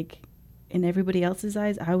 but like in everybody else's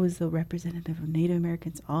eyes, I was the representative of Native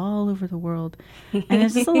Americans all over the world. And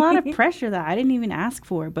there's just a lot of pressure that I didn't even ask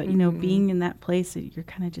for, but you know, being in that place, you're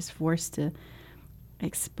kind of just forced to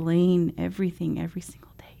explain everything every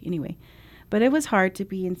single day. Anyway, but it was hard to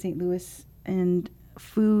be in St. Louis, and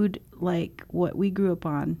food like what we grew up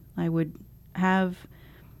on, I would have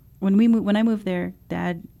when I moved there.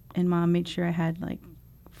 Dad and Mom made sure I had like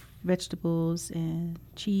vegetables and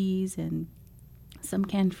cheese and some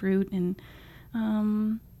canned fruit and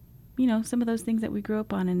you know, some of those things that we grew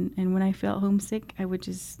up on. And when I felt homesick, I would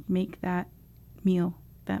just make that meal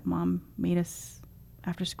that Mom made us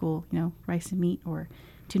after school, you know, rice and meat or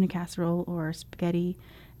tuna casserole or spaghetti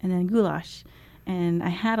and then goulash. And I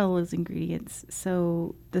had all those ingredients.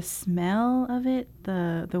 So the smell of it,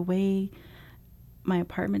 the way my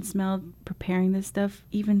apartment smelled preparing this stuff,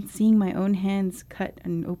 even seeing my own hands cut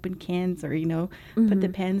and open cans or, you know, put the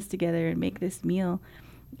pans together and make this meal,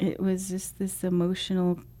 it was just this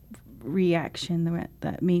emotional reaction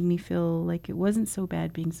that made me feel like it wasn't so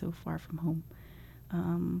bad being so far from home.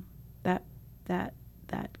 That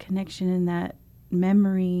connection and that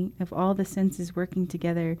memory of all the senses working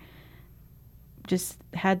together just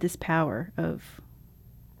had this power of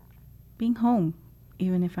being home,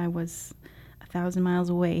 even if I was 1,000 miles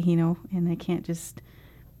away, you know, and I can't just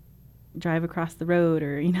drive across the road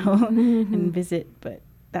or, you know, and visit. But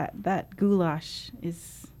that goulash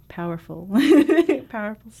is powerful,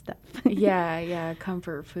 powerful stuff. Yeah,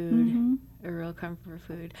 comfort food, a real comfort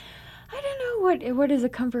food. I don't know what is a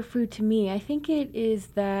comfort food to me. I think it is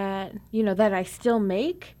that, you know, that I still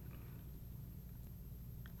make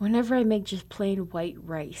whenever I make just plain white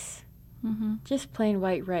rice. Just plain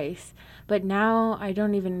white rice. But now I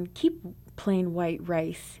don't even keep plain white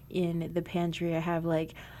rice in the pantry. I have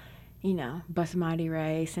like, you know, basmati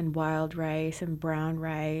rice and wild rice and brown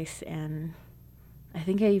rice, and I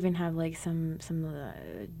think I even have like some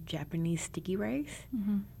Japanese sticky rice,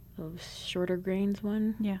 those shorter grains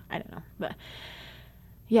one. Yeah, I don't know, but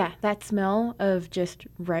yeah, that smell of just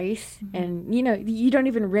rice, and you know, you don't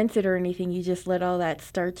even rinse it or anything. You just let all that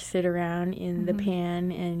starch sit around in the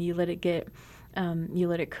pan, and you let it get. You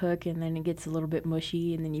let it cook, and then it gets a little bit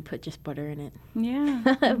mushy, and then you put just butter in it.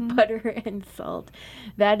 Yeah, butter and salt.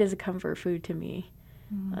 That is a comfort food to me.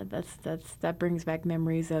 That brings back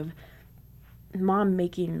memories of Mom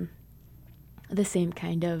making the same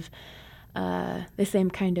kind of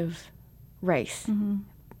rice.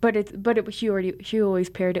 But she always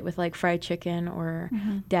paired it with like fried chicken, or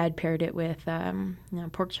Dad paired it with you know,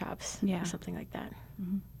 pork chops, or something like that.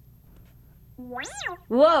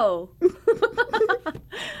 Whoa!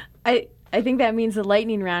 I think that means the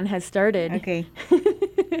lightning round has started. Okay.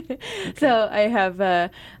 So I have,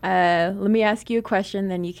 let me ask you a question,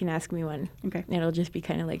 then you can ask me one. Okay. It'll just be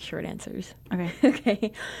kind of like short answers. Okay.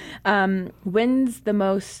 Okay. When's the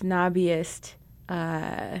most snobbiest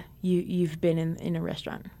you've been in a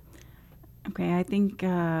restaurant? Okay, I think,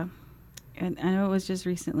 and I know it was just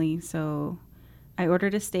recently, so I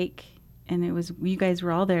ordered a steak, and it was, you guys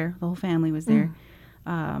were all there, the whole family was there,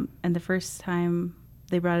 and the first time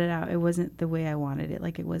they brought it out, it wasn't the way I wanted it,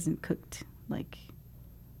 like it wasn't cooked, like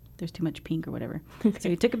there's too much pink or whatever. So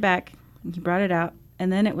he took it back, and he brought it out,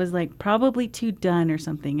 and then it was like probably too done or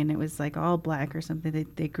something, and it was like all black or something.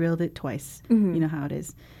 They grilled it twice, you know how it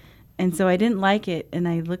is. And so I didn't like it. And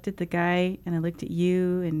I looked at the guy and I looked at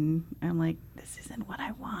you and I'm like, this isn't what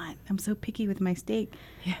I want. I'm so picky with my steak.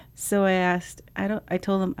 Yeah. So I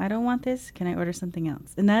told him, I don't want this. Can I order something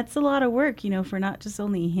else? And that's a lot of work, for not just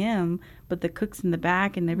only him, but the cooks in the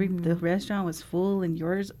back and the restaurant was full and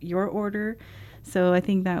your order. So I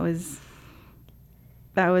think that was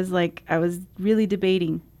like, I was really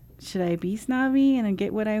debating, should I be snobby and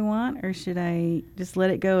get what I want, or should I just let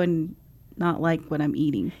it go and not like what I'm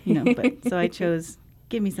eating, but so I chose,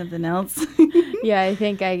 give me something else. Yeah, I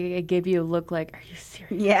think I gave you a look like, are you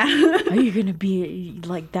serious? Yeah. Are you going to be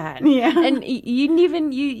like that? Yeah. And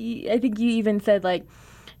I think you even said like,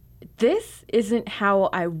 this isn't how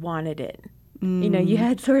I wanted it. You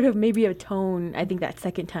had sort of maybe a tone, I think that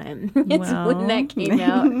second time. It's when that came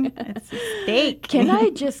out. It's a steak. Can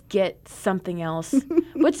I just get something else?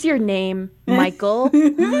 What's your name, Michael?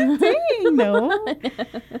 No.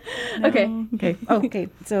 Okay. Okay. Oh, okay.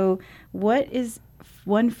 So what is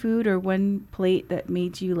one food or one plate that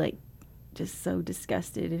made you like just so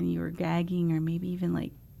disgusted and you were gagging, or maybe even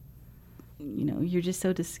like, you're just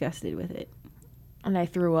so disgusted with it? And I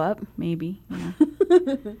threw up? Maybe, yeah.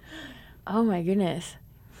 Oh my goodness.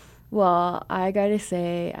 Well, I gotta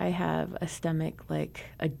say, I have a stomach like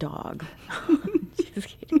a dog. Just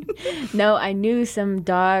kidding. No, I knew some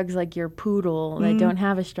dogs like your poodle that don't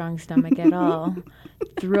have a strong stomach at all.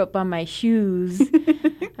 Threw up on my shoes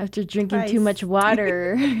after drinking too much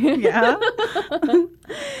water. Yeah.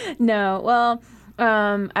 No, well,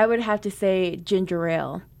 I would have to say ginger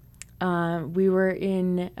ale. We were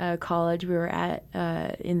in college. We were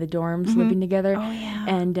in the dorms living together. Oh, yeah.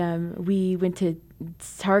 And we went to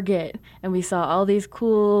Target and we saw all these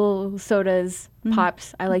cool sodas,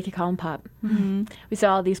 pops. I like to call them pop. We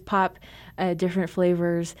saw all these pop, different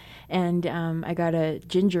flavors. And I got a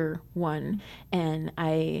ginger one. And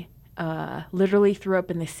I literally threw up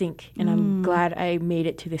in the sink. And I'm glad I made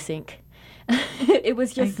it to the sink. It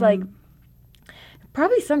was just like...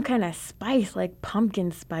 probably some kind of spice, like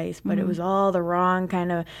pumpkin spice, but it was all the wrong kind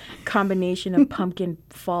of combination of pumpkin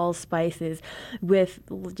fall spices with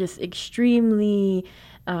just extremely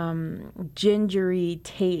gingery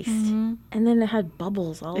taste. And then it had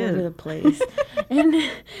bubbles all over the place. And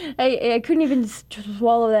I couldn't even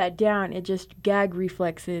swallow that down. It just gag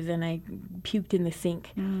reflexes, and I puked in the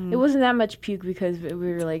sink. It wasn't that much puke because we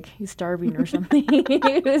were like starving or something.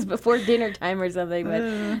 It was before dinner time or something,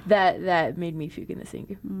 but that made me puke in the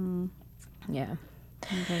sink. Yeah.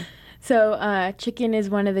 Okay. So chicken is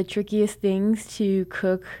one of the trickiest things to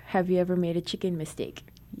cook. Have you ever made a chicken mistake?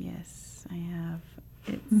 Yes, I have.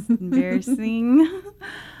 It's embarrassing.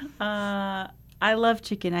 I love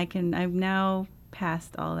chicken. I've now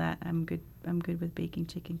passed all that. I'm good with baking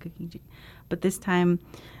chicken, cooking chicken. But this time,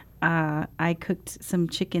 I cooked some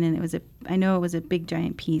chicken, and I know it was a big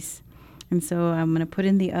giant piece, and so I'm gonna put it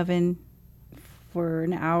in the oven for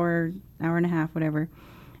an hour and a half, whatever.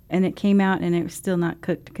 And it came out, and it was still not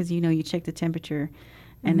cooked because you check the temperature,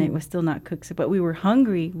 and it was still not cooked. So, but we were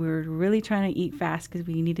hungry. We were really trying to eat fast because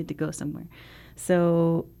we needed to go somewhere.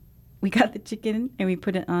 So we got the chicken and we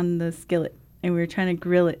put it on the skillet, and we were trying to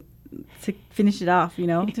grill it to finish it off,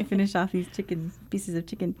 to finish off these pieces of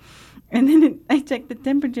chicken. And then I checked the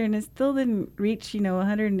temperature, and it still didn't reach,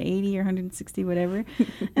 180 or 160, whatever.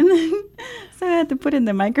 And then so I had to put it in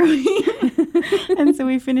the microwave. And so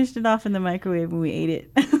we finished it off in the microwave and we ate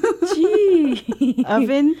it. Gee.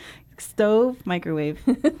 Oven, stove, microwave.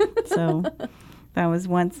 So that was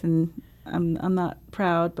once, and I'm not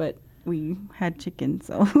proud, but we had chicken,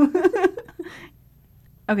 so.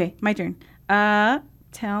 Okay, my turn.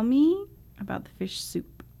 Tell me about the fish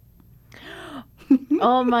soup.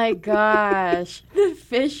 Oh my gosh. The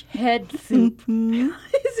fish head soup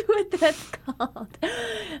is what that's called.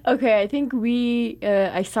 Okay, I think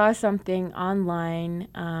I saw something online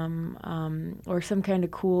or some kind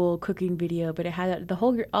of cool cooking video, but it had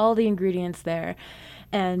all the ingredients there.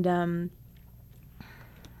 And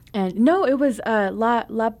no, it was La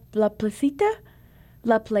Placita?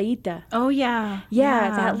 La Playita. Oh, yeah. Yeah,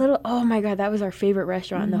 that little, oh my God, that was our favorite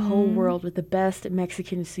restaurant in the whole world with the best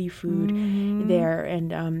Mexican seafood there.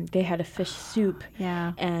 And they had a fish soup.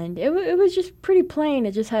 Yeah. And it was just pretty plain.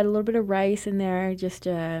 It just had a little bit of rice in there, just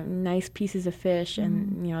nice pieces of fish,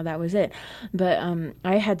 and, that was it. But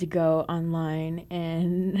I had to go online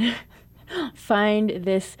and find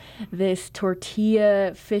this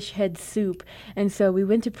tortilla fish head soup. And so we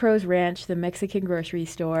went to Pro's Ranch, the Mexican grocery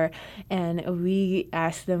store, and we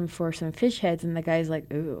asked them for some fish heads, and the guy's like,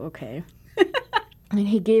 "Ooh, okay." And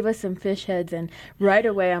he gave us some fish heads, and right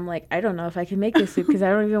away I'm like, I don't know if I can make this soup because I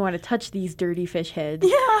don't even want to touch these dirty fish heads.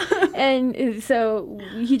 Yeah. And so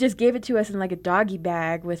he just gave it to us in like a doggy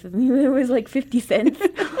bag with, it was like 50 cents for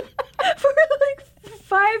like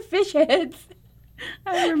 5 fish heads.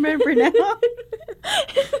 I remember now. And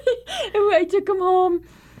I took them home,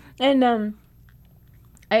 and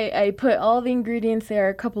I put all the ingredients there,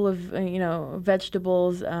 a couple of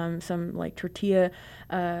vegetables, some like corn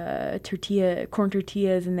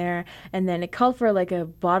tortillas in there, and then it called for like a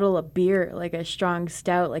bottle of beer, like a strong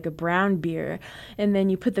stout, like a brown beer, and then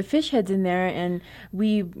you put the fish heads in there, and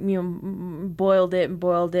we boiled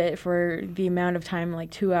it for the amount of time,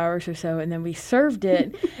 like 2 hours or so, and then we served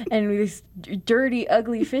it, and these dirty,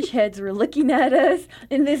 ugly fish heads were looking at us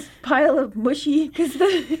in this pile of mushy because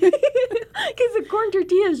the corn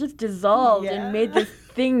tortillas just dissolved and made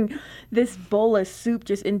this bowl of soup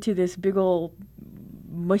just into this big old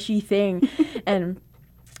mushy thing. And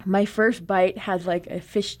my first bite had like a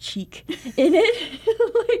fish cheek in it.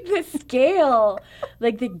 Like the scale,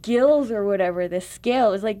 like the gills or whatever, the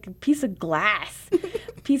scale was like a piece of glass,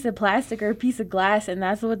 piece of plastic or a piece of glass, and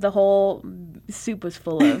that's what the whole soup was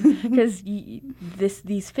full of, because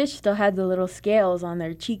these fish still had the little scales on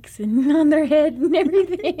their cheeks and on their head and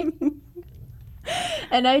everything.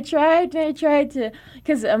 And I tried to,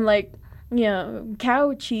 because I'm like,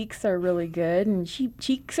 cow cheeks are really good, and sheep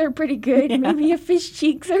cheeks are pretty good. Yeah. Maybe a fish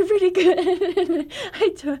cheeks are pretty good.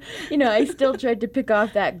 I still tried to pick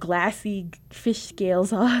off that glassy fish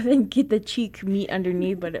scales off and get the cheek meat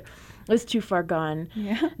underneath, but it was too far gone.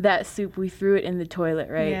 Yeah. That soup, we threw it in the toilet,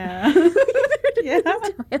 right? Yeah. Yeah.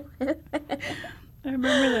 I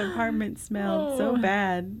remember the apartment smelled so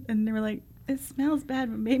bad, and they were like, "It smells bad,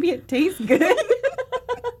 but maybe it tastes good."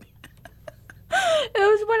 It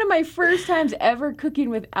was one of my first times ever cooking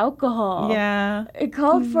with alcohol. Yeah. It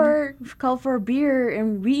called for beer,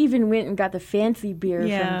 and we even went and got the fancy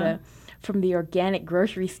beer from the organic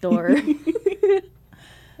grocery store.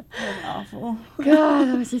 That was awful. God,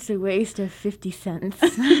 that was just a waste of 50 cents.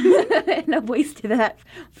 And a waste of that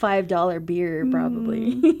 $5 beer,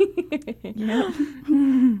 probably. Yeah.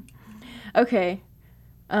 Okay.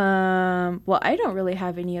 Well, I don't really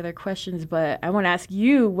have any other questions, but I want to ask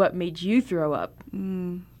you, what made you throw up?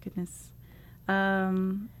 Goodness.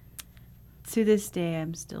 To this day,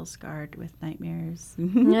 I'm still scarred with nightmares.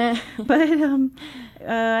 But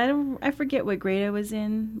I forget what grade I was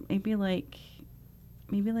in. Maybe like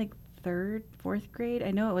third, fourth grade.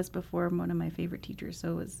 I know it was before one of my favorite teachers,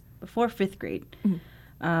 so it was before 5th grade.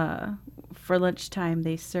 Mm-hmm. For lunchtime,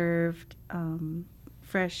 they served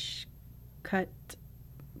fresh cut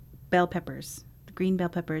bell peppers, the green bell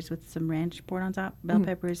peppers with some ranch poured on top. Bell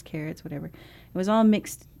peppers, carrots, whatever. It was all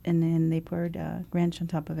mixed, and then they poured ranch on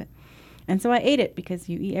top of it. And so I ate it, because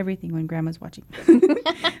you eat everything when Grandma's watching.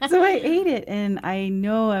 So I ate it, and I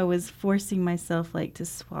know I was forcing myself like to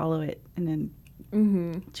swallow it, and then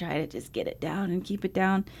try to just get it down and keep it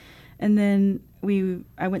down. And then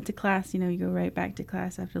I went to class. You go right back to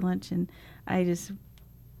class after lunch, and I just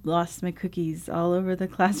lost my cookies all over the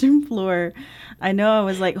classroom floor. I know I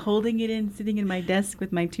was like holding it in, sitting in my desk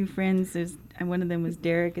with my 2 friends. And one of them was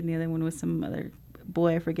Derek, and the other one was some other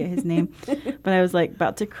boy, I forget his name. But I was like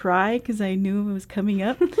about to cry because I knew it was coming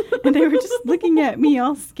up, and they were just looking at me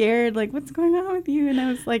all scared, like, "What's going on with you?" And I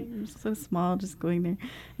was like so small, just going there.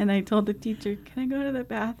 And I told the teacher, "Can I go to the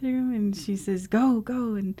bathroom?" And she says, "Go."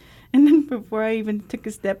 And then before I even took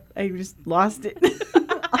a step, I just lost it.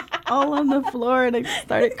 All on the floor, and I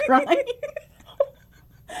started crying.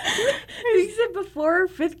 You said before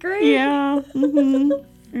 5th grade? Yeah. Mm-hmm.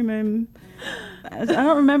 And then I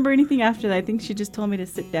don't remember anything after that. I think she just told me to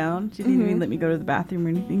sit down. She didn't even let me go to the bathroom or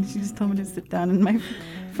anything. She just told me to sit down, and my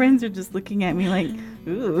friends are just looking at me like,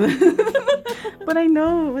 "Ooh." But I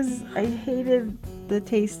know I hated the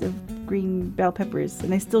taste of green bell peppers,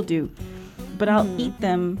 and I still do. But I'll eat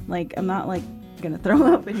them. Like, I'm not like gonna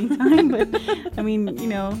throw up anytime, but I mean,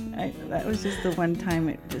 that was just the one time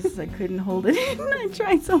I couldn't hold it in. I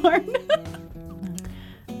tried so hard.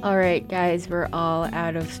 All right, guys, we're all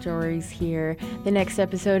out of stories here. The next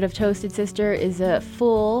episode of Toasted Sister is a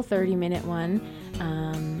full 30-minute one,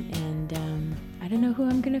 and I don't know who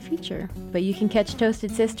I'm gonna feature, but you can catch Toasted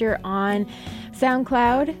Sister on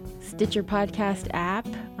SoundCloud, Stitcher Podcast app,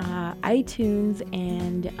 iTunes,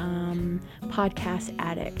 and Podcast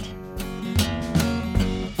Addict.